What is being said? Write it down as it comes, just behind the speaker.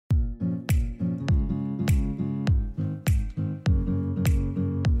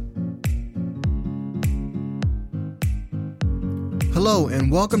Hello,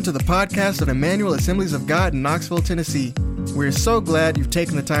 and welcome to the podcast of Emmanuel Assemblies of God in Knoxville, Tennessee. We're so glad you've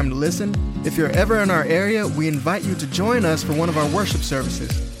taken the time to listen. If you're ever in our area, we invite you to join us for one of our worship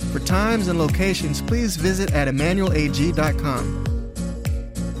services. For times and locations, please visit at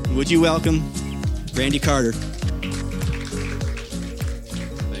emmanuelag.com. Would you welcome Randy Carter?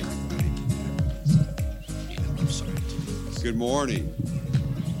 Good morning.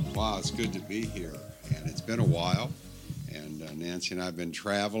 Wow, it's good to be here. And it's been a while. And Nancy and I have been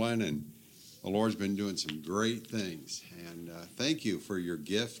traveling, and the Lord's been doing some great things. And thank you for your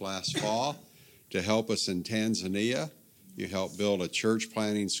gift last fall to help us in Tanzania. You helped build a church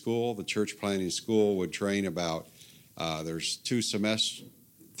planting school. The church planting school would train about, there's 3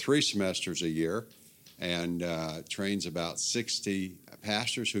 semesters a year, and trains about 60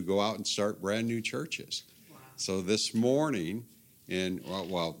 pastors who go out and start brand new churches. So this morning,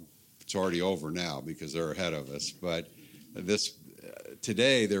 well, it's already over now because they're ahead of us, but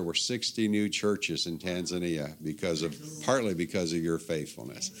today there were 60 new churches in Tanzania partly because of your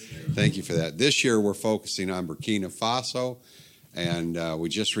faithfulness. Thank you for that. This year we're focusing on Burkina Faso, and we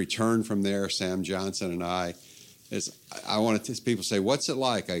just returned from there, Sam Johnson and I. I want to people say, what's it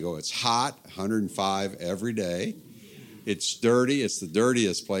like? I go, it's hot, 105 every day. It's dirty. It's the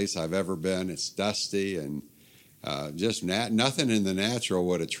dirtiest place I've ever been. It's dusty, and nothing in the natural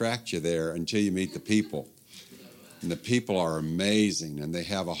would attract you there until you meet the people. And the people are amazing, and they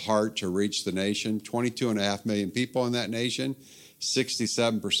have a heart to reach the nation. 22.5 million people in that nation,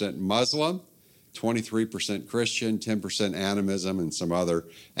 67% Muslim, 23% Christian, 10% animism, and some other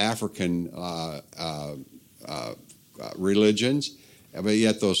African religions. But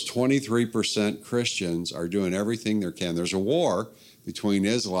yet those 23% Christians are doing everything they can. There's a war between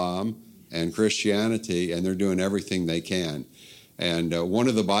Islam and Christianity, and they're doing everything they can. And one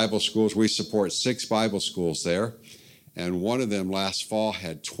of the Bible schools, we support 6 Bible schools there, and one of them last fall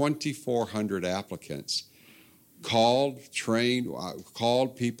had 2,400 applicants, called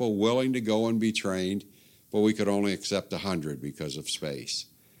people willing to go and be trained, but we could only accept 100 because of space.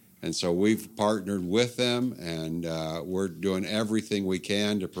 And so we've partnered with them, and we're doing everything we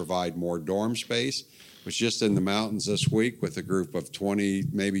can to provide more dorm space. I was just in the mountains this week with a group of 20,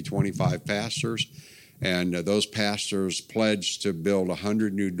 maybe 25 pastors, and those pastors pledged to build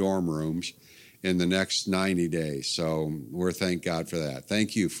 100 new dorm rooms in the next 90 days. So we're thank God for that.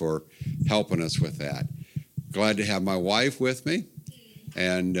 Thank you for helping us with that. Glad to have my wife with me,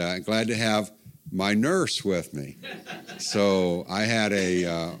 and glad to have my nurse with me. So I had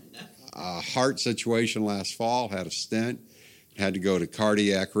a heart situation last fall, had a stent, had to go to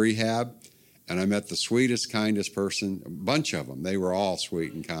cardiac rehab. And I met the sweetest, kindest person, a bunch of them. They were all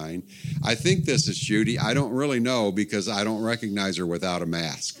sweet and kind. I think this is Judy. I don't really know because I don't recognize her without a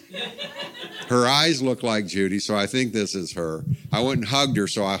mask. Her eyes look like Judy, so I think this is her. I went and hugged her,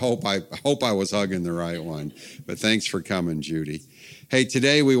 so I hope I was hugging the right one. But thanks for coming, Judy. Hey,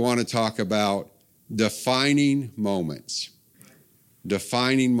 today we want to talk about defining moments.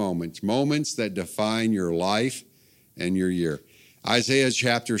 Defining moments. Moments that define your life and your year. Isaiah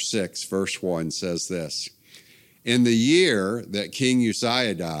chapter 6, verse 1 says this: In the year that King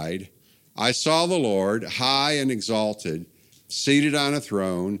Uzziah died, I saw the Lord high and exalted, seated on a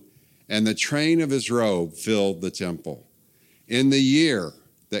throne, and the train of his robe filled the temple. In the year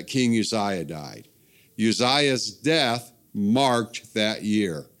that King Uzziah died. Uzziah's death marked that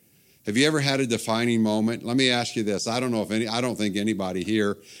year. Have you ever had a defining moment? Let me ask you this. I don't think anybody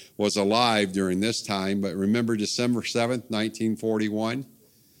here was alive during this time, but remember December 7th, 1941?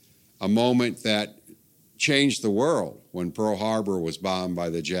 A moment that changed the world when Pearl Harbor was bombed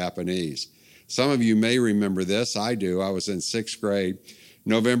by the Japanese. Some of you may remember this. I do. I was in 6th grade.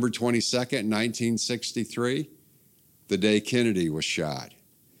 November 22nd, 1963, the day Kennedy was shot.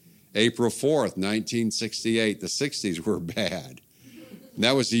 April 4th, 1968, the 60s were bad. And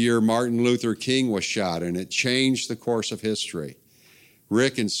that was the year Martin Luther King was shot, and it changed the course of history.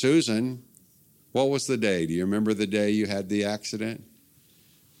 Rick and Susan, what was the day? Do you remember the day you had the accident?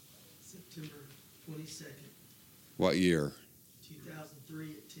 September 22nd. What year?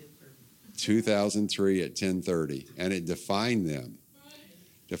 2003 at 10:30. 2003 at 10:30. And it defined them.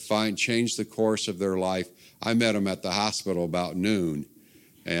 Changed the course of their life. I met them at the hospital about noon.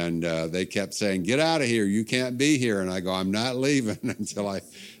 And they kept saying, get out of here. You can't be here. And I go, I'm not leaving until I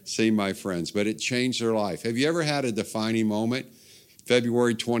see my friends. But it changed their life. Have you ever had a defining moment?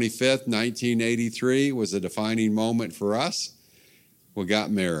 February 25th, 1983 was a defining moment for us. We got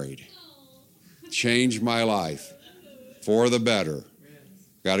married. Changed my life for the better.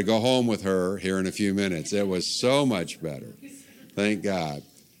 Got to go home with her here in a few minutes. It was so much better. Thank God.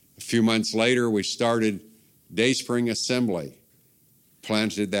 A few months later, we started Dayspring Assembly.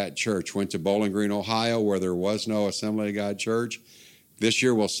 planted that church. Went to Bowling Green, Ohio, where there was no Assembly of God church. This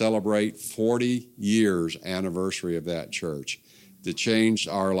year we'll celebrate 40 years anniversary of that church that changed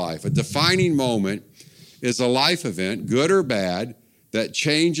our life. A defining moment is a life event, good or bad, that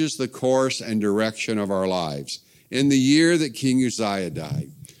changes the course and direction of our lives. In the year that King Uzziah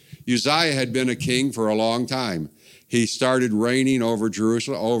died, Uzziah had been a king for a long time. He started reigning over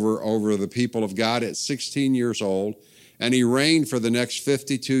Jerusalem, over the people of God at 16 years old, and he reigned for the next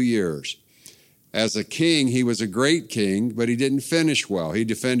 52 years. As a king, he was a great king, but he didn't finish well. He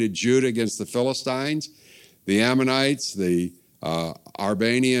defended Judah against the Philistines, the Ammonites, the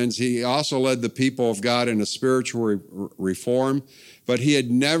Arbanians. He also led the people of God in a spiritual reform, but he had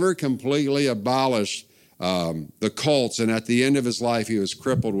never completely abolished the cults, and at the end of his life, he was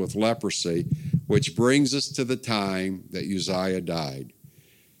crippled with leprosy, which brings us to the time that Uzziah died.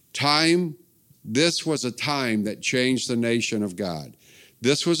 This was a time that changed the nation of God.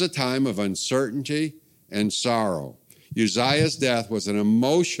 This was a time of uncertainty and sorrow. Uzziah's death was an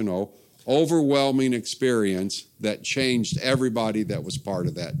emotional, overwhelming experience that changed everybody that was part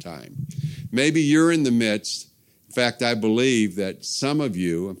of that time. Maybe you're in the midst. In fact, I believe that some of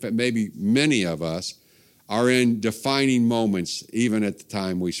you, in fact, maybe many of us, are in defining moments even at the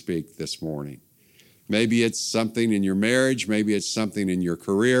time we speak this morning. Maybe it's something in your marriage. Maybe it's something in your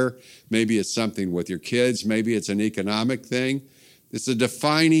career. Maybe it's something with your kids. Maybe it's an economic thing. It's a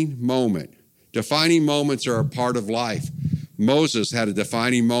defining moment. Defining moments are a part of life. Moses had a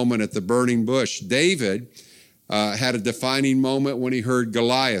defining moment at the burning bush. David had a defining moment when he heard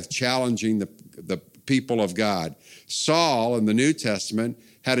Goliath challenging the people of God. Saul in the New Testament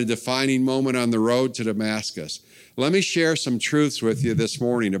had a defining moment on the road to Damascus. Let me share some truths with you this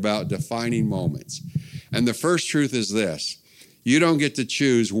morning about defining moments. And the first truth is this: you don't get to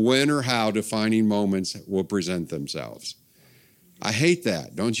choose when or how defining moments will present themselves. I hate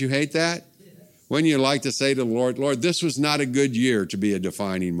that. Don't you hate that? When you like to say to the Lord, Lord, this was not a good year to be a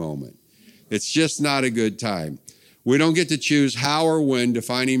defining moment. It's just not a good time. We don't get to choose how or when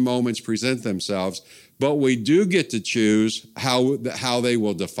defining moments present themselves, but we do get to choose how they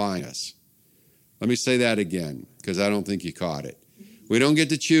will define us. Let me say that again, because I don't think you caught it. We don't get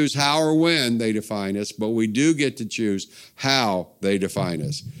to choose how or when they define us, but we do get to choose how they define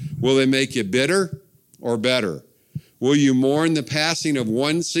us. Will they make you bitter or better? Will you mourn the passing of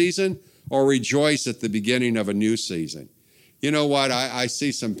one season or rejoice at the beginning of a new season? You know what? I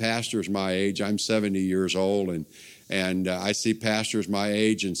see some pastors my age. I'm 70 years old, and I see pastors my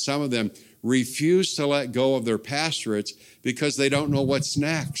age, and some of them refuse to let go of their pastorates because they don't know what's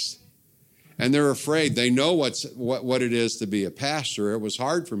next. And they're afraid. They know what it is to be a pastor. It was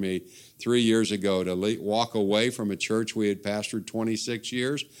hard for me 3 years ago to walk away from a church we had pastored 26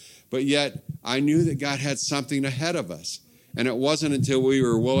 years, but yet I knew that God had something ahead of us. And it wasn't until we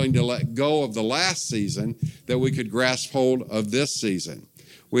were willing to let go of the last season that we could grasp hold of this season.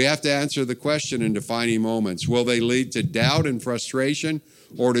 We have to answer the question in defining moments. Will they lead to doubt and frustration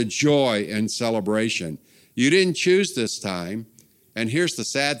or to joy and celebration? You didn't choose this time. And here's the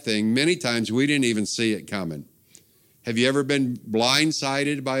sad thing. Many times we didn't even see it coming. Have you ever been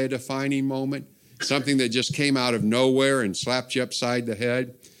blindsided by a defining moment? Something that just came out of nowhere and slapped you upside the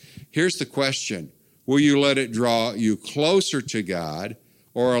head? Here's the question. Will you let it draw you closer to God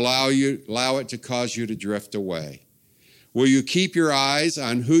or allow it to cause you to drift away? Will you keep your eyes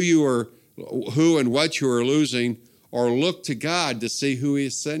on who and what you are losing, or look to God to see who he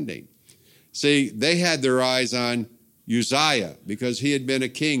is sending? See, they had their eyes on Uzziah because he had been a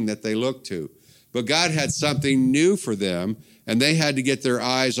king that they looked to. But God had something new for them, and they had to get their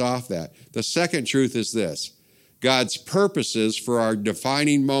eyes off that. The second truth is this: God's purposes for our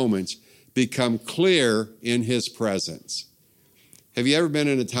defining moments become clear in his presence. Have you ever been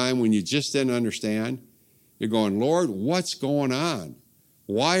in a time when you just didn't understand? You're going, Lord, what's going on?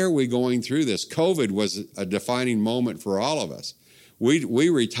 Why are we going through this? COVID was a defining moment for all of us. We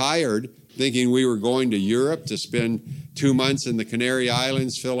retired thinking we were going to Europe to spend 2 months in the Canary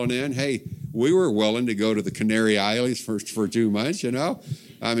Islands filling in. Hey, we were willing to go to the Canary Islands for 2 months, you know.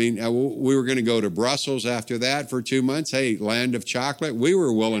 I mean, we were going to go to Brussels after that for 2 months. Hey, land of chocolate, we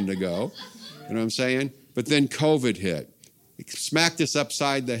were willing to go. You know what I'm saying? But then COVID hit. It smacked us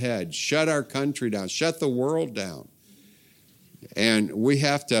upside the head, shut our country down, shut the world down. And we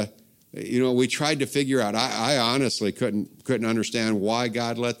have to, we tried to figure out. I honestly couldn't understand why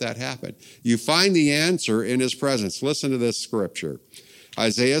God let that happen. You find the answer in his presence. Listen to this scripture.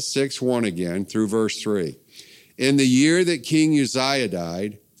 Isaiah 6:1 again through verse 3. In the year that King Uzziah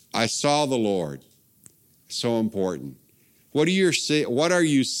died, I saw the Lord. So important. What are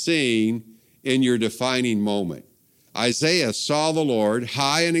you seeing in your defining moment? Isaiah saw the Lord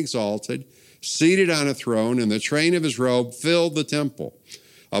high and exalted, seated on a throne, and the train of his robe filled the temple.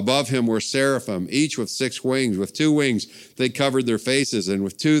 Above him were seraphim, each with 6 wings. With 2 wings they covered their faces, and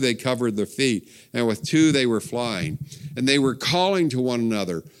with 2 they covered their feet, and with 2 they were flying. And they were calling to one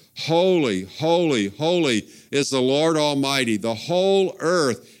another, Holy, holy, holy is the Lord Almighty. The whole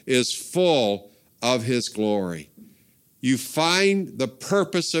earth is full of his glory. You find the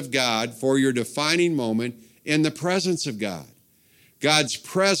purpose of God for your defining moment in the presence of God. God's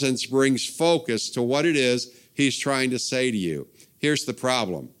presence brings focus to what it is he's trying to say to you. Here's the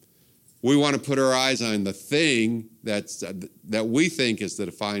problem. We want to put our eyes on the thing that we think is the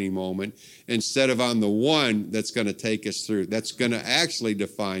defining moment instead of on the one that's going to take us through, that's going to actually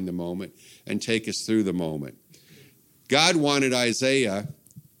define the moment and take us through the moment. God wanted Isaiah,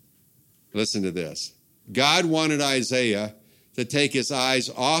 listen to this, God wanted Isaiah to take his eyes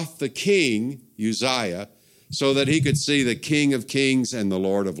off the king, Uzziah, so that he could see the King of Kings and the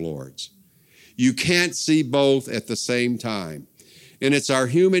Lord of Lords. You can't see both at the same time. And it's our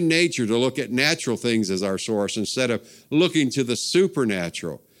human nature to look at natural things as our source instead of looking to the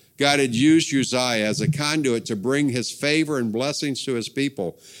supernatural. God had used Uzziah as a conduit to bring his favor and blessings to his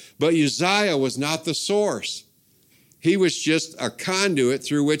people. But Uzziah was not the source. He was just a conduit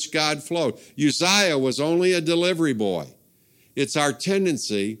through which God flowed. Uzziah was only a delivery boy. It's our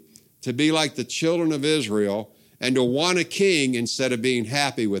tendency to be like the children of Israel and to want a king instead of being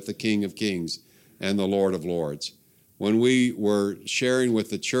happy with the King of Kings and the Lord of Lords. When we were sharing with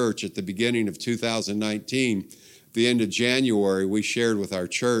the church at the beginning of 2019, the end of January, we shared with our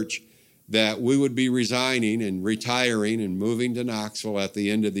church that we would be resigning and retiring and moving to Knoxville at the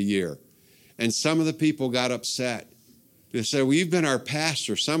end of the year. And some of the people got upset. They said, well, you've been our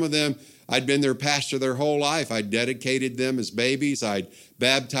pastor. Some of them, I'd been their pastor their whole life. I dedicated them as babies. I'd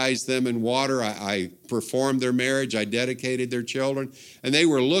baptized them in water. I performed their marriage. I dedicated their children. And they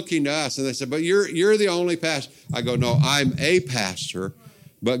were looking to us, and they said, but you're the only pastor. I go, no, I'm a pastor,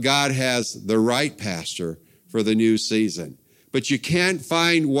 but God has the right pastor for the new season. But you can't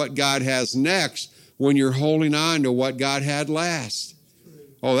find what God has next when you're holding on to what God had last.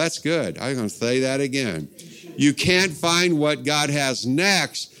 Oh, that's good. I'm going to say that again. You can't find what God has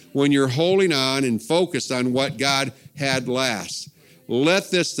next when you're holding on and focused on what God had last. Let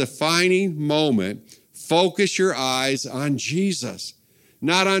this defining moment focus your eyes on Jesus,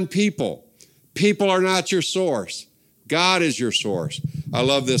 not on people. People are not your source. God is your source. I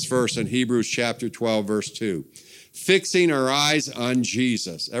love this verse in Hebrews chapter 12, verse 2. Fixing our eyes on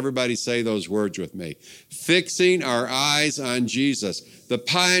Jesus. Everybody say those words with me. Fixing our eyes on Jesus, the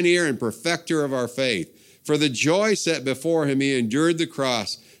pioneer and perfecter of our faith. For the joy set before him, he endured the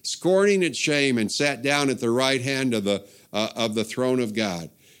cross, scorning its shame, and sat down at the right hand of the throne of God.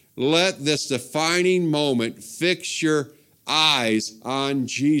 Let this defining moment fix your eyes on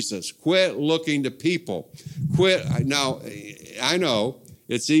Jesus. Quit looking to people. Now, I know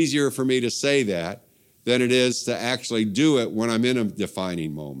it's easier for me to say that than it is to actually do it when I'm in a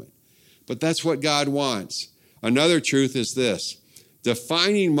defining moment. But that's what God wants. Another truth is this.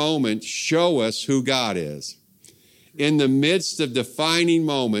 Defining moments show us who God is. In the midst of defining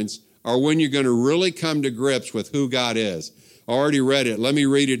moments are when you're going to really come to grips with who God is. I already read it. Let me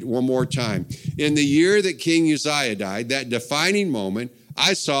read it one more time. In the year that King Uzziah died, that defining moment,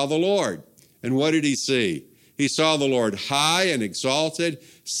 I saw the Lord. And what did he see? He saw the Lord high and exalted,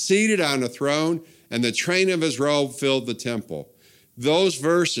 seated on a throne, and the train of his robe filled the temple. Those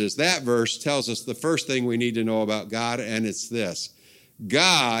verses, that verse tells us the first thing we need to know about God, and it's this.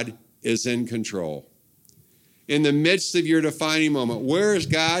 God is in control. In the midst of your defining moment, where is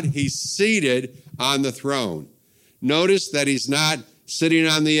God? He's seated on the throne. Notice that he's not sitting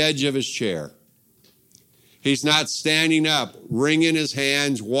on the edge of his chair. He's not standing up, wringing his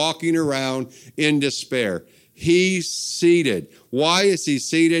hands, walking around in despair. He's seated. Why is he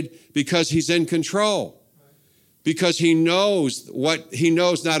seated? Because he's in control. Because he knows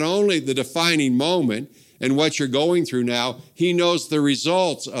not only the defining moment and what you're going through now, he knows the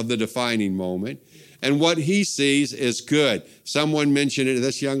results of the defining moment. And what he sees is good. Someone mentioned it,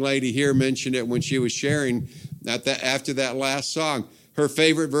 this young lady here mentioned it when she was sharing after that last song. Her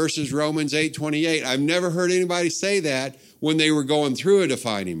favorite verse is Romans 8:28. I've never heard anybody say that when they were going through a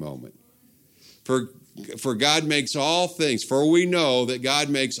defining moment. For God makes all things, for we know that God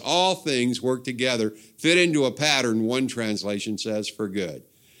makes all things work together, fit into a pattern, one translation says, for good.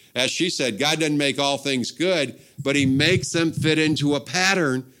 As she said, God doesn't make all things good, but he makes them fit into a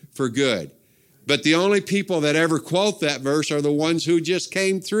pattern for good. But the only people that ever quote that verse are the ones who just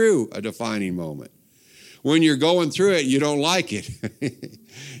came through a defining moment. when you're going through it, you don't like it.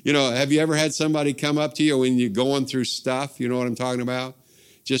 Have you ever had somebody come up to you when you're going through stuff? You know what I'm talking about?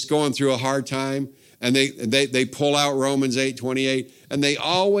 Just going through a hard time. And they pull out Romans 8:28, and they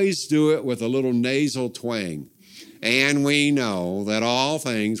always do it with a little nasal twang. And we know that all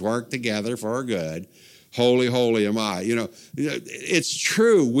things work together for good. Holy, holy am I. It's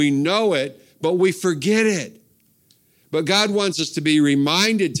true. We know it, but we forget it. But God wants us to be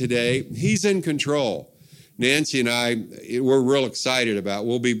reminded today, He's in control. Nancy and I, we're real excited about,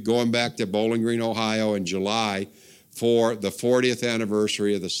 we'll be going back to Bowling Green, Ohio in July for the 40th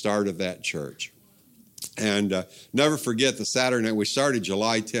anniversary of the start of that church. And never forget the Saturday night, we started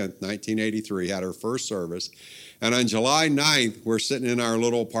July 10th, 1983, had our first service. And on July 9th, we're sitting in our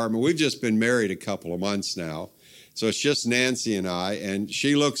little apartment. We've just been married a couple of months now. So it's just Nancy and I. And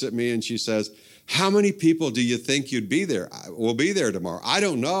she looks at me and she says, how many people do you think you'd be there? We'll be there tomorrow. I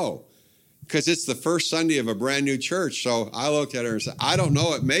don't know, because it's the first Sunday of a brand new church. So I looked at her and said, I don't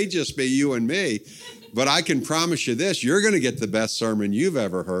know. It may just be you and me. But I can promise you this, you're going to get the best sermon you've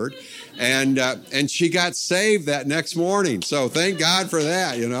ever heard. And she got saved that next morning. So thank God for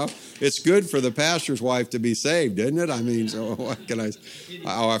that, It's good for the pastor's wife to be saved, isn't it? I mean, so what can I...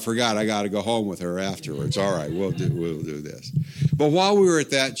 Oh, I forgot. I got to go home with her afterwards. All right, we'll do this. But while we were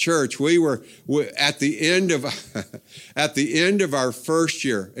at that church, we were at the end of our first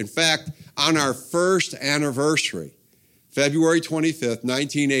year. In fact, on our first anniversary, February 25th,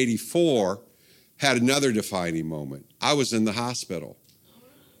 1984, had another defining moment. I was in the hospital.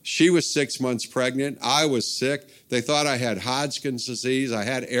 She was 6 months pregnant. I was sick. They thought I had Hodgkin's disease. I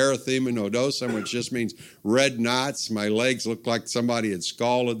had erythema nodosum, which just means red knots. My legs looked like somebody had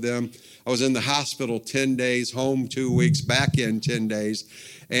scalded them. I was in the hospital 10 days, home 2 weeks, back in 10 days.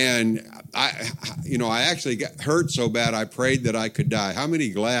 And I actually got hurt so bad I prayed that I could die. How many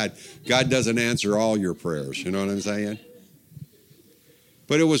glad God doesn't answer all your prayers? You know what I'm saying?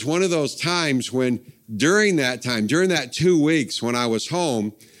 But it was one of those times when during that 2 weeks when I was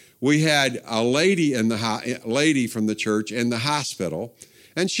home, we had a lady from the church in the hospital,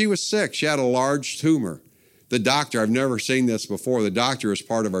 and she was sick. She had a large tumor. The doctor, I've never seen this before, the doctor was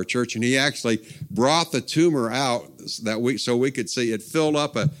part of our church, and he actually brought the tumor out so we could see. It filled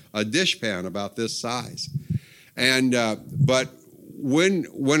up a dishpan about this size. And but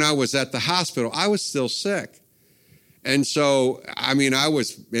when I was at the hospital, I was still sick. And so, I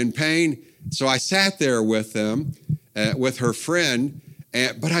was in pain. So I sat there with them, with her friend,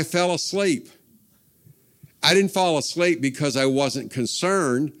 but I fell asleep. I didn't fall asleep because I wasn't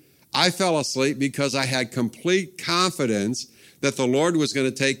concerned. I fell asleep because I had complete confidence that the Lord was going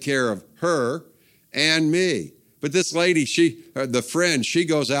to take care of her and me. But this lady, the friend, she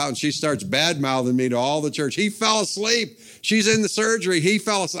goes out and she starts bad-mouthing me to all the church. He fell asleep. She's in the surgery. He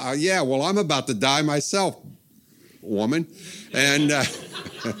fell asleep. Yeah, well, I'm about to die myself, woman. And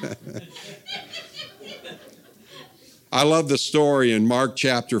I love the story in Mark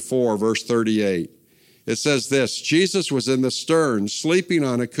chapter 4, verse 38. It says this, Jesus was in the stern, sleeping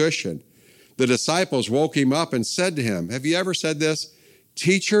on a cushion. The disciples woke him up and said to him, have you ever said this?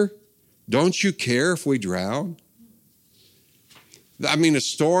 Teacher, don't you care if we drown? A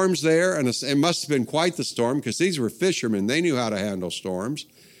storm's there, and it must have been quite the storm because these were fishermen. They knew how to handle storms.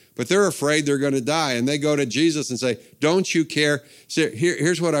 But they're afraid they're going to die. And they go to Jesus and say, don't you care? So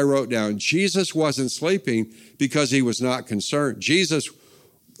here's what I wrote down. Jesus wasn't sleeping because he was not concerned. Jesus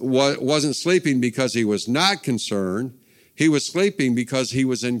wasn't sleeping because he was not concerned. He was sleeping because he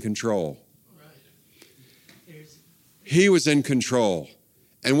was in control. He was in control.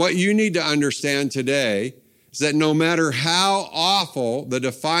 And what you need to understand today is that no matter how awful the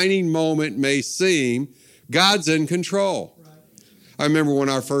defining moment may seem, God's in control. I remember when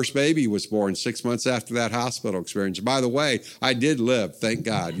our first baby was born, 6 months after that hospital experience. By the way, I did live, thank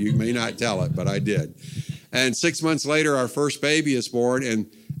God. You may not tell it, but I did. And 6 months later, our first baby is born,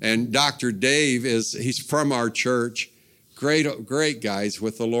 and Dr. Dave he's from our church. Great guys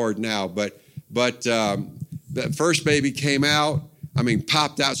with the Lord now. But the first baby came out,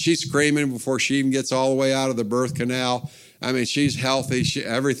 popped out. She's screaming before she even gets all the way out of the birth canal. She's healthy.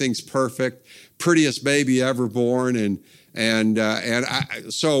 Everything's perfect. Prettiest baby ever born.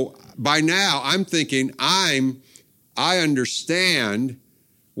 So by now I'm thinking I understand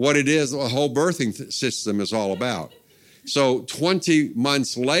what it is the whole birthing system is all about. So 20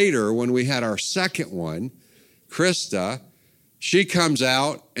 months later, when we had our second one, Krista, she comes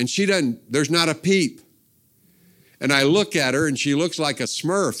out and there's not a peep. And I look at her and she looks like a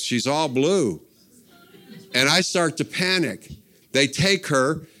Smurf. She's all blue. And I start to panic. They take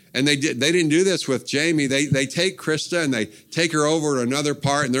her And they didn't do this with Jamie. They take Krista and they take her over to another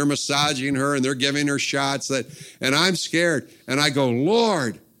part and they're massaging her and they're giving her shots. And I'm scared. And I go,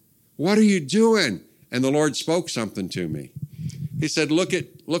 Lord, what are you doing? And the Lord spoke something to me. He said, look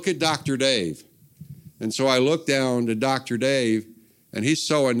at Dr. Dave. And so I looked down to Dr. Dave and he's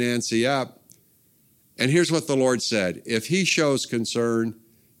sewing Nancy up. And here's what the Lord said. If he shows concern,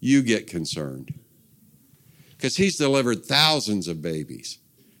 you get concerned. Because he's delivered thousands of babies.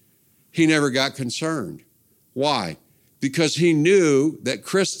 He never got concerned. Why? Because he knew that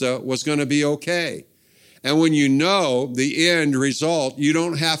Krista was going to be okay. And when you know the end result, you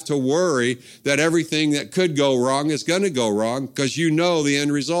don't have to worry that everything that could go wrong is going to go wrong because you know the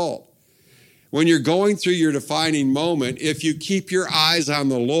end result. When you're going through your defining moment, if you keep your eyes on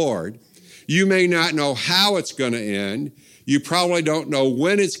the Lord, you may not know how it's going to end. You probably don't know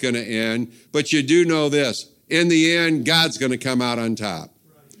when it's going to end, but you do know this. In the end, God's going to come out on top.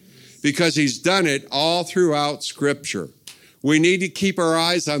 Because he's done it all throughout Scripture. We need to keep our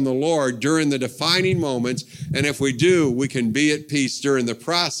eyes on the Lord during the defining moments, and if we do, we can be at peace during the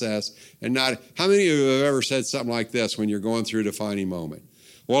process and not. How many of you have ever said something like this when you're going through a defining moment?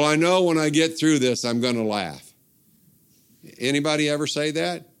 Well, I know when I get through this, I'm going to laugh. Anybody ever say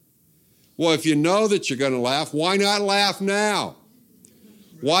that? Well, if you know that you're going to laugh, why not laugh now?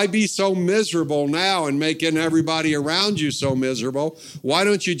 Why be so miserable now and making everybody around you so miserable? Why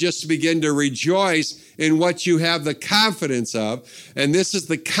don't you just begin to rejoice in what you have the confidence of? And this is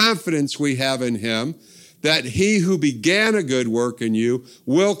the confidence we have in him, that he who began a good work in you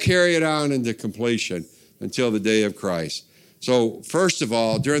will carry it on into completion until the day of Christ. So first of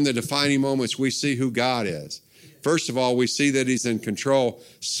all, during the defining moments, we see who God is. First of all, we see that he's in control.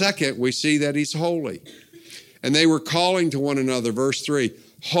 Second, we see that he's holy. And they were calling to one another, verse 3,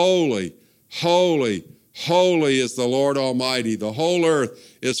 holy, holy, holy is the Lord Almighty. The whole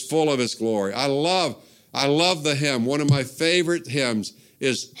earth is full of his glory. I love the hymn. One of my favorite hymns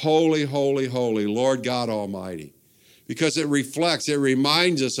is Holy, Holy, Holy, Lord God Almighty. Because it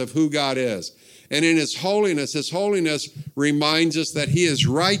reminds us of who God is. And in his holiness reminds us that he is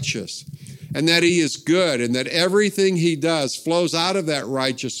righteous and that he is good and that everything he does flows out of that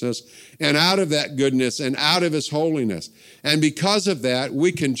righteousness and out of that goodness and out of his holiness. And because of that,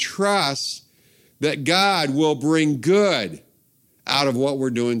 we can trust that God will bring good out of what we're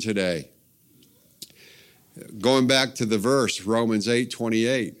doing today. Going back to the verse, Romans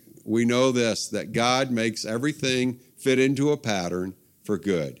 8:28, we know this, that God makes everything fit into a pattern for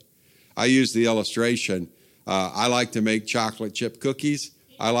good. I use the illustration. I like to make chocolate chip cookies.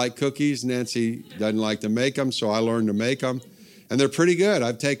 I like cookies. Nancy doesn't like to make them, so I learned to make them. And they're pretty good.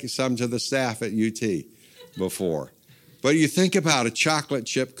 I've taken some to the staff at UT before. But you think about a chocolate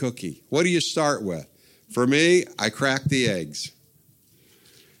chip cookie. What do you start with? For me, I crack the eggs.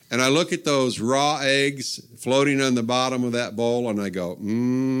 And I look at those raw eggs floating on the bottom of that bowl, and I go,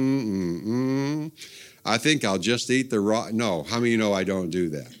 I think I'll just eat the raw. No, how many of you know I don't do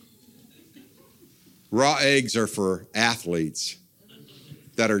that? Raw eggs are for athletes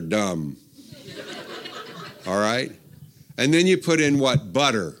that are dumb. All right? And then you put in what?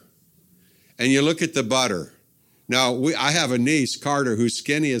 Butter. And you look at the butter. Now, I have a niece, Carter, who's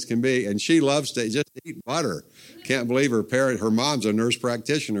skinny as can be, and she loves to just eat butter. Can't believe her mom's a nurse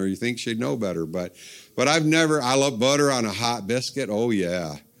practitioner. You think she'd know better. But I love butter on a hot biscuit. Oh,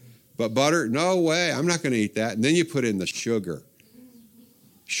 yeah. But butter, no way. I'm not going to eat that. And then you put in the sugar.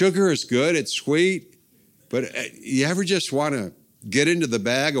 Sugar is good. It's sweet. But you ever just want to get into the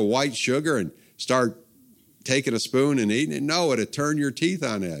bag of white sugar and start taking a spoon and eating it? No, it'll turn your teeth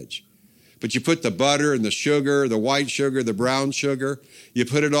on edge. But you put the butter and the sugar, the white sugar, the brown sugar, you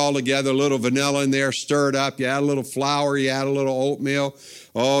put it all together, a little vanilla in there, stir it up, you add a little flour, you add a little oatmeal.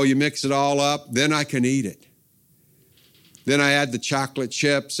 Oh, you mix it all up, then I can eat it. Then I add the chocolate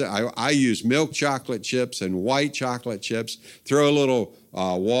chips. I use milk chocolate chips and white chocolate chips, throw a little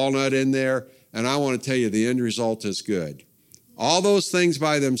walnut in there, and I want to tell you the end result is good. All those things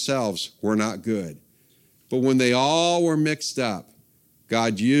by themselves were not good. But when they all were mixed up,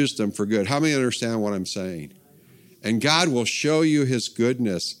 God used them for good. How many understand what I'm saying? And God will show you his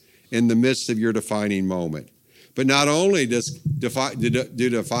goodness in the midst of your defining moment. But not only do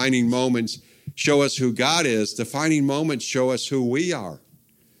defining moments show us who God is, defining moments show us who we are.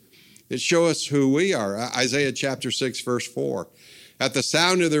 It shows us who we are. Isaiah chapter 6, verse 4. At the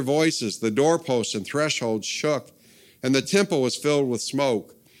sound of their voices, the doorposts and thresholds shook, and the temple was filled with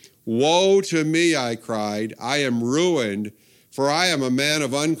smoke. Woe to me, I cried. I am ruined, for I am a man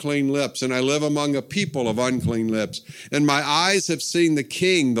of unclean lips, and I live among a people of unclean lips. And my eyes have seen the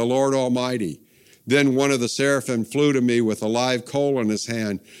King, the Lord Almighty. Then one of the seraphim flew to me with a live coal in his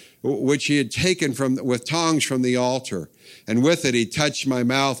hand, which he had taken with tongs from the altar. And with it he touched my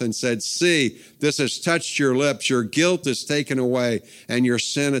mouth and said, "See, this has touched your lips. Your guilt is taken away and your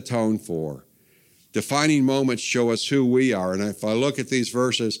sin atoned for." Defining moments show us who we are. And if I look at these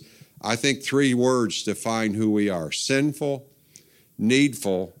verses, I think 3 words define who we are: sinful,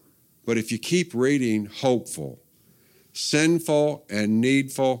 needful, but if you keep reading, hopeful. Sinful and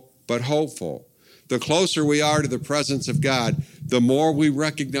needful, but hopeful. The closer we are to the presence of God, the more we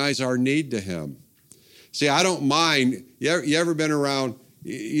recognize our need to him. See, I don't mind. You ever been around,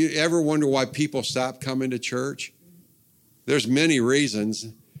 you ever wonder why people stop coming to church? There's many reasons,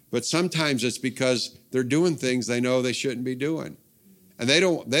 but sometimes it's because they're doing things they know they shouldn't be doing. And they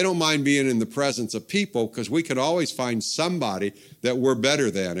don't mind being in the presence of people, because we could always find somebody that we're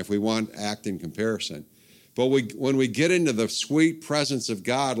better than if we want to act in comparison. But when we get into the sweet presence of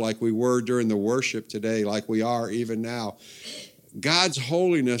God, like we were during the worship today, like we are even now, God's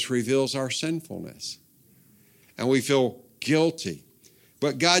holiness reveals our sinfulness. And we feel guilty.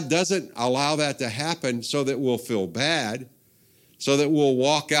 But God doesn't allow that to happen so that we'll feel bad, so that we'll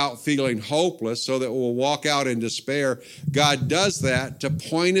walk out feeling hopeless, so that we'll walk out in despair. God does that to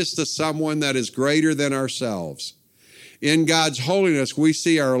point us to someone that is greater than ourselves. In God's holiness, we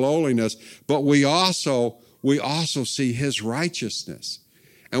see our lowliness, but we also see his righteousness,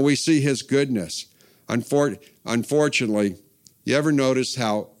 and we see his goodness. Unfortunately, you ever notice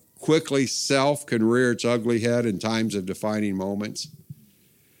how quickly self can rear its ugly head in times of defining moments?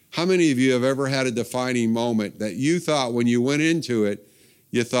 How many of you have ever had a defining moment that you thought when you went into it,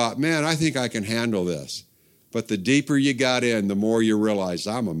 you thought, man, I think I can handle this. But the deeper you got in, the more you realized,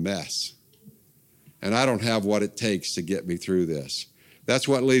 I'm a mess. And I don't have what it takes to get me through this. That's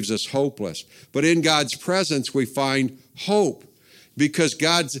what leaves us hopeless. But in God's presence, we find hope, because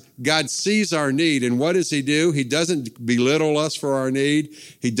God sees our need. And what does he do? He doesn't belittle us for our need.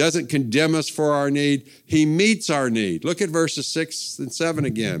 He doesn't condemn us for our need. He meets our need. Look at verses 6 and 7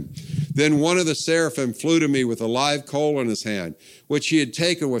 again. Then one of the seraphim flew to me with a live coal in his hand, which he had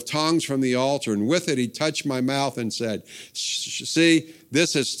taken with tongs from the altar. And with it he touched my mouth and said, "See,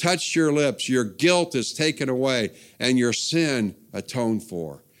 this has touched your lips. Your guilt is taken away and your sin atoned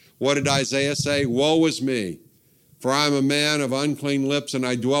for." What did Isaiah say? "Woe is me, for I am a man of unclean lips, and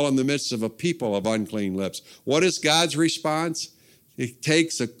I dwell in the midst of a people of unclean lips." What is God's response? He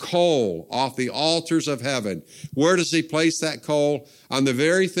takes a coal off the altars of heaven. Where does he place that coal? On the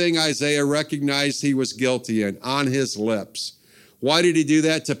very thing Isaiah recognized he was guilty in, on his lips. Why did he do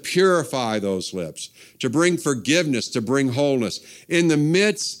that? To purify those lips, to bring forgiveness, to bring wholeness. In the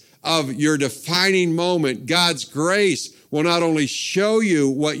midst of your defining moment, God's grace will not only show you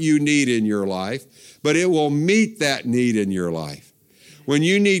what you need in your life, but it will meet that need in your life. When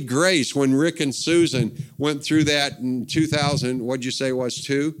you need grace, when Rick and Susan went through that in 2000, what'd you say it was,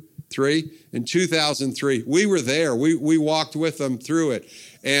 3? In 2003, we were there. We walked with them through it,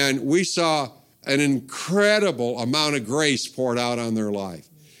 and we saw an incredible amount of grace poured out on their life.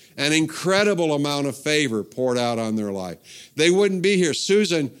 An incredible amount of favor poured out on their life. They wouldn't be here.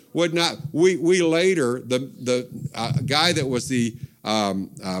 Susan would not. We later, the guy that was the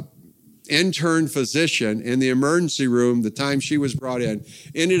intern physician in the emergency room, the time she was brought in,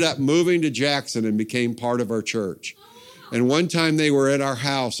 ended up moving to Jackson and became part of our church. And one time they were at our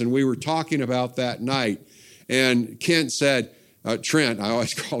house, and we were talking about that night, and Kent said, Trent, I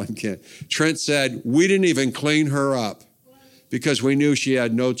always call him Kent, Trent said, we didn't even clean her up because we knew she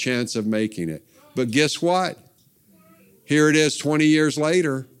had no chance of making it. But guess what? Here it is 20 years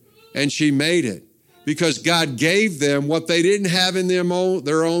later, and she made it. Because God gave them what they didn't have in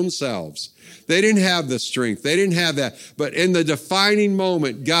their own selves. They didn't have the strength. They didn't have that. But in the defining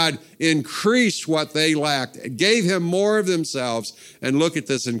moment, God increased what they lacked, gave him more of themselves. And look at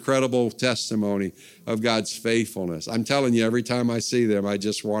this incredible testimony of God's faithfulness. I'm telling you, every time I see them, I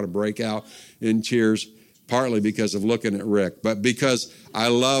just want to break out in tears, partly because of looking at Rick, but because I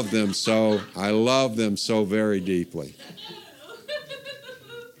love them so very deeply.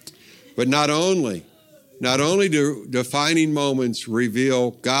 But not only do defining moments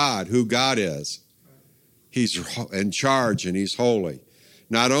reveal God, who God is. He's in charge and he's holy.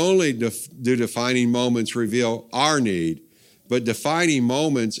 Not only do defining moments reveal our need, but defining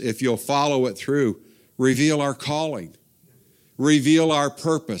moments, if you'll follow it through, reveal our calling, reveal our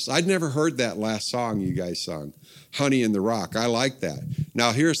purpose. I'd never heard that last song you guys sung, Honey in the Rock. I like that.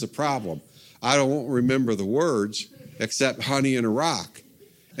 Now, here's the problem. I won't remember the words except honey in a rock.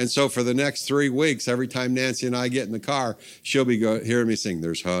 And so for the next 3 weeks, every time Nancy and I get in the car, she'll be hearing me sing,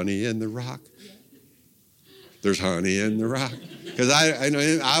 "There's honey in the rock. There's honey in the rock." Because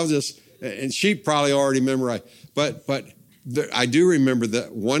I'll just And she probably already memorized. But I do remember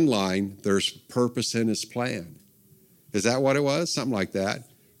that one line, there's purpose in his plan. Is that what it was? Something like that.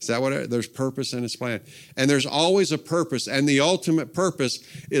 Is that what there's purpose in his plan? And there's always a purpose. And the ultimate purpose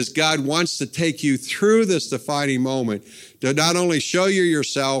is God wants to take you through this defining moment to not only show you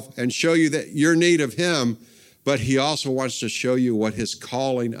yourself and show you that your need of him, but he also wants to show you what his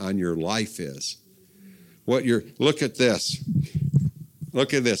calling on your life is. Look at this.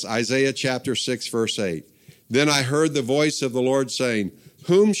 Look at this. Isaiah chapter 6, verse 8. Then I heard the voice of the Lord saying,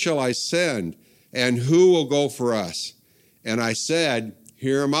 whom shall I send, and who will go for us? And I said,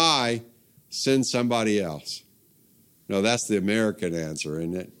 here am I, send somebody else. No, that's the American answer,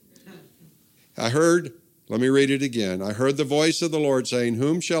 isn't it? Let me read it again. I heard the voice of the Lord saying,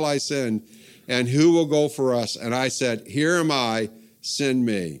 whom shall I send, and who will go for us? And I said, here am I, send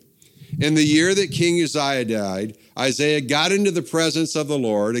me. In the year that King Uzziah died, Isaiah got into the presence of the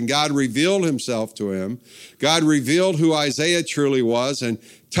Lord, and God revealed himself to him. God revealed who Isaiah truly was and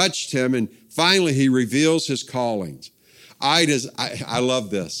touched him, and finally he reveals his callings. I love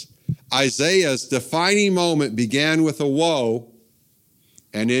this. Isaiah's defining moment began with a woe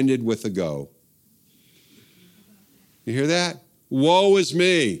and ended with a go. You hear that? Woe is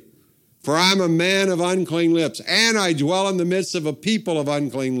me, for I'm a man of unclean lips, and I dwell in the midst of a people of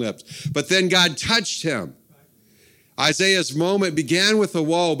unclean lips. But then God touched him. Isaiah's moment began with a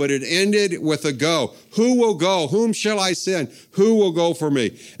woe, but it ended with a go. Who will go? Whom shall I send? Who will go for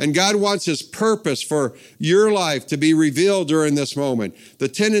me? And God wants his purpose for your life to be revealed during this moment. The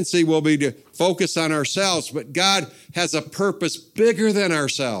tendency will be to focus on ourselves, but God has a purpose bigger than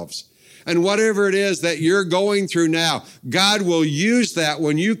ourselves. And whatever it is that you're going through now, God will use that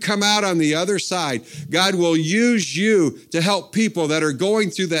when you come out on the other side. God will use you to help people that are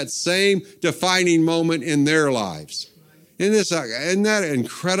going through that same defining moment in their lives. Isn't that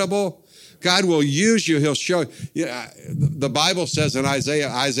incredible? God will use you. He'll show you. The Bible says in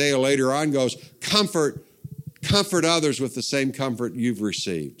Isaiah later on goes, comfort others with the same comfort you've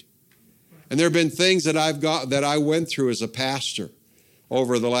received. And there have been things that I went through as a pastor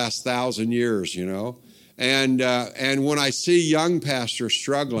over the last 1,000 years, And when I see young pastors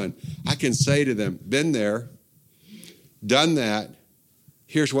struggling, I can say to them, been there, done that.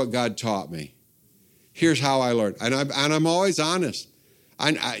 Here's what God taught me. Here's how I learned. And I'm always honest.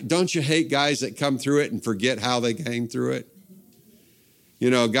 Don't you hate guys that come through it and forget how they came through it?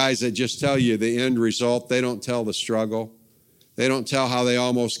 Guys that just tell you the end result. They don't tell the struggle. They don't tell how they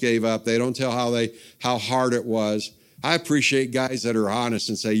almost gave up. They don't tell how hard it was. I appreciate guys that are honest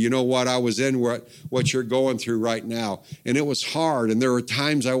and say, you know what, I was in what you're going through right now. And it was hard, and there were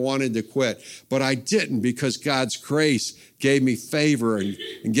times I wanted to quit. But I didn't, because God's grace gave me favor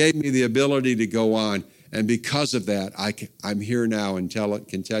and gave me the ability to go on. And because of that, I'm here now and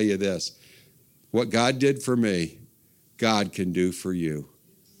can tell you this. What God did for me, God can do for you.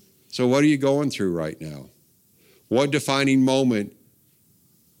 So what are you going through right now? What defining moment?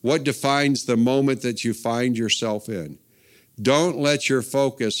 What defines the moment that you find yourself in? Don't let your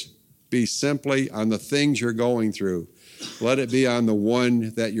focus be simply on the things you're going through. Let it be on the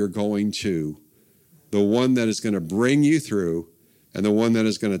one that you're going to, the one that is going to bring you through, and the one that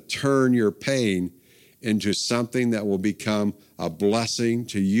is going to turn your pain into something that will become a blessing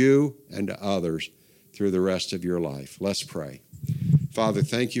to you and to others through the rest of your life. Let's pray. Father,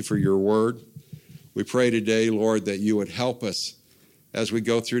 thank you for your word. We pray today, Lord, that you would help us as we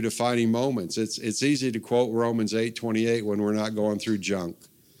go through defining moments. It's easy to quote Romans 8:28 when we're not going through junk.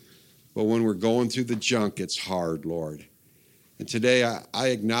 But when we're going through the junk, it's hard, Lord. And today I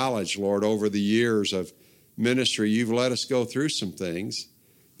acknowledge, Lord, over the years of ministry, you've let us go through some things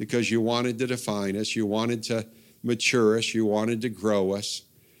because you wanted to define us, you wanted to mature us, you wanted to grow us.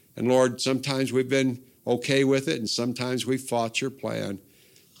 And Lord, sometimes we've been okay with it, and sometimes we've fought your plan.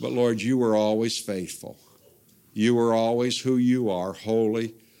 But Lord, you were always faithful. You are always who you are,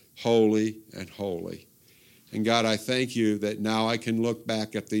 holy, holy, and holy. And God, I thank you that now I can look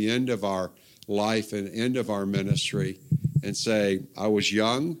back at the end of our life and end of our ministry and say, I was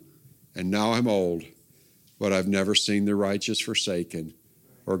young and now I'm old, but I've never seen the righteous forsaken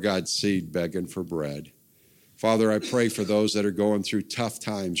or God's seed begging for bread. Father, I pray for those that are going through tough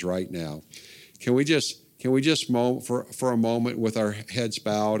times right now. Can we just for a moment with our heads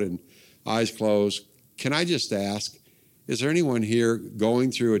bowed and eyes closed, can I just ask, is there anyone here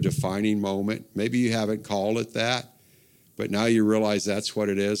going through a defining moment? Maybe you haven't called it that, but now you realize that's what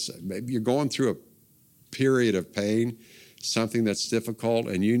it is. Maybe you're going through a period of pain, something that's difficult,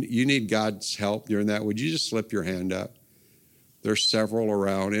 and you need God's help during that. Would you just slip your hand up? There's several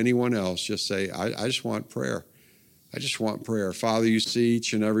around. Anyone else, just say, I just want prayer. I just want prayer. Father, you see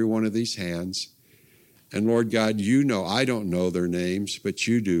each and every one of these hands. And Lord God, you know, I don't know their names, but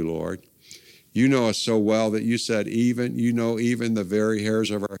you do, Lord. You know us so well that you said even the very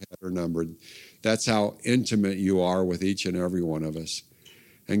hairs of our head are numbered. That's how intimate you are with each and every one of us.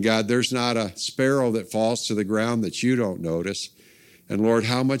 And God, there's not a sparrow that falls to the ground that you don't notice. And Lord,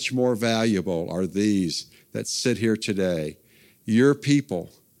 how much more valuable are these that sit here today? Your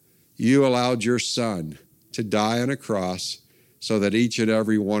people, you allowed your Son to die on a cross so that each and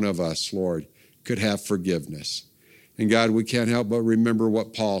every one of us, Lord, could have forgiveness. And God, we can't help but remember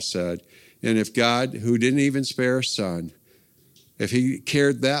what Paul said. And if God, who didn't even spare a son, if he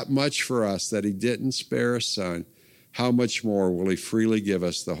cared that much for us that he didn't spare a son, how much more will he freely give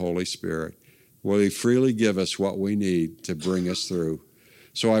us the Holy Spirit? Will he freely give us what we need to bring us through?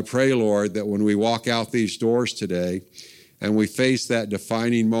 So I pray, Lord, that when we walk out these doors today and we face that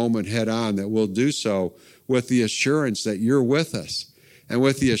defining moment head on, that we'll do so with the assurance that you're with us. And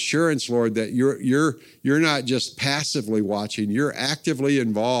with the assurance, Lord, that you're not just passively watching, you're actively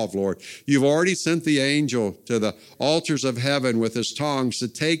involved, Lord. You've already sent the angel to the altars of heaven with his tongs to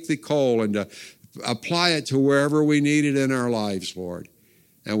take the coal and to apply it to wherever we need it in our lives, Lord.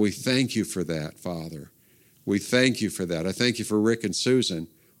 And we thank you for that, Father. We thank you for that. I thank you for Rick and Susan.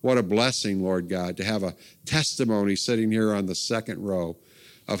 What a blessing, Lord God, to have a testimony sitting here on the second row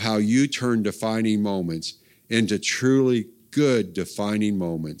of how you turn defining moments into truly good defining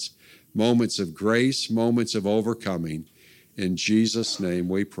moments, moments of grace, moments of overcoming. In Jesus' name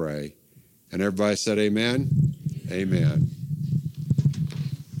we pray. And everybody said amen? Amen.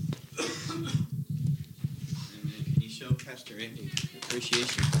 Amen. Can you show Pastor Andy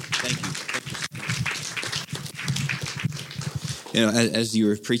appreciation? Thank you. You know, as you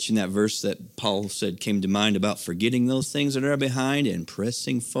were preaching that verse that Paul said came to mind about forgetting those things that are behind and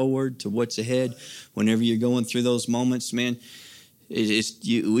pressing forward to what's ahead. Whenever you're going through those moments, man,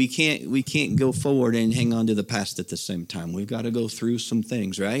 we can't go forward and hang on to the past at the same time. We've got to go through some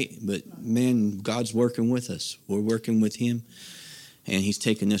things, right? But man, God's working with us. We're working with Him, and He's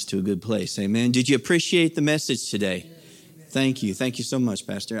taking us to a good place. Amen. Did you appreciate the message today? Thank you so much,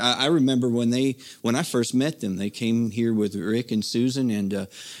 Pastor. I remember when I first met them, they came here with Rick and Susan, and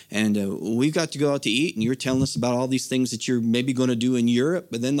we got to go out to eat, and you're telling us about all these things that you're maybe going to do in Europe,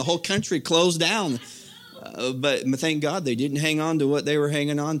 but then the whole country closed down. But thank God they didn't hang on to what they were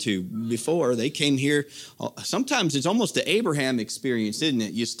hanging on to before. They came here. Sometimes it's almost the Abraham experience, isn't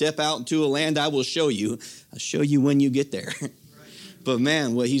it? You step out into a land I will show you. I'll show you when you get there. But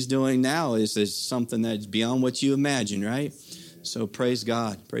man, what He's doing now is something that's beyond what you imagine, right? So praise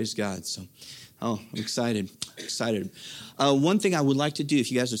God. So, I'm excited. One thing I would like to do,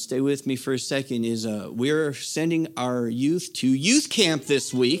 if you guys would stay with me for a second, is we're sending our youth to youth camp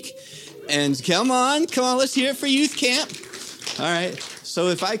this week. And come on, let's hear it for youth camp. All right. So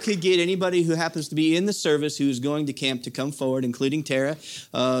if I could get anybody who happens to be in the service who's going to camp to come forward, including Tara.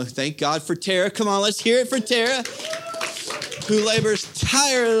 Thank God for Tara. Come on, let's hear it for Tara, who labors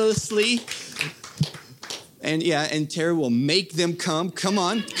tirelessly. And Tara will make them come. Come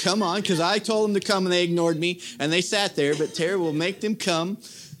on, because I told them to come and they ignored me and they sat there. But Tara will make them come.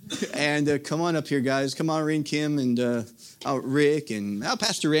 And come on up here, guys. Come on, Reen Kim and Rick and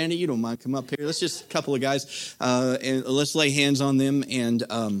Pastor Randy. You don't mind come up here. Let's just a couple of guys and let's lay hands on them and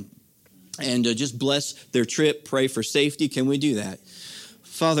just bless their trip. Pray for safety. Can we do that?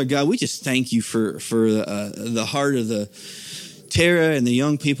 Father God, we just thank you for the heart of the Tara and the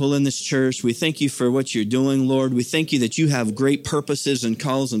young people in this church. We thank you for what you're doing, Lord. We thank you that you have great purposes and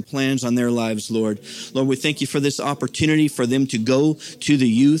calls and plans on their lives, Lord. Lord, we thank you for this opportunity for them to go to the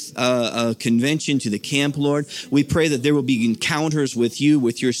youth convention, to the camp, Lord. We pray that there will be encounters with you,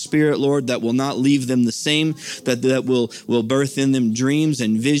 with your Spirit, Lord, that will not leave them the same, that will birth in them dreams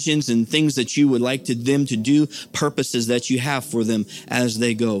and visions and things that you would like them to do, purposes that you have for them as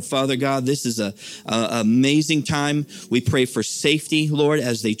they go. Father God, this is an amazing time. We pray for safety, Lord,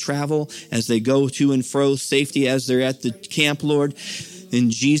 as they travel, as they go to and fro, safety as they're at the camp, Lord.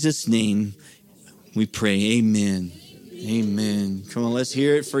 In Jesus' name, we pray. Amen. Amen. Come on, let's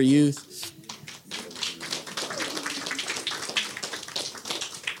hear it for youth.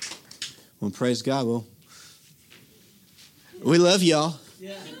 Well, praise God. Well, we love y'all.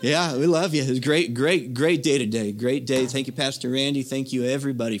 Yeah, we love you. It's a great day today. Great day. Thank you, Pastor Randy. Thank you,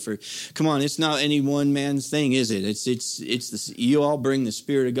 everybody, for. Come on, it's not any one man's thing, is it? It's you all bring the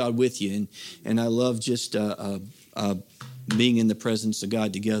Spirit of God with you, and I love just being in the presence of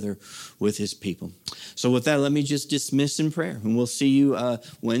God together with His people. So with that, let me just dismiss in prayer, and we'll see you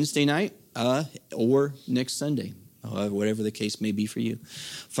Wednesday night or next Sunday, whatever the case may be for you.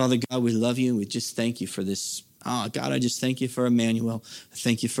 Father God, we love you. We just thank you for this Oh, God, I just thank you for Emmanuel. I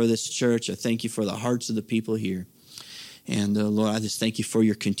thank you for this church. I thank you for the hearts of the people here. And Lord, I just thank you for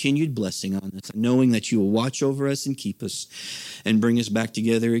your continued blessing on us, knowing that you will watch over us and keep us and bring us back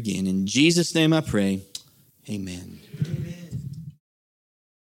together again. In Jesus' name I pray, amen.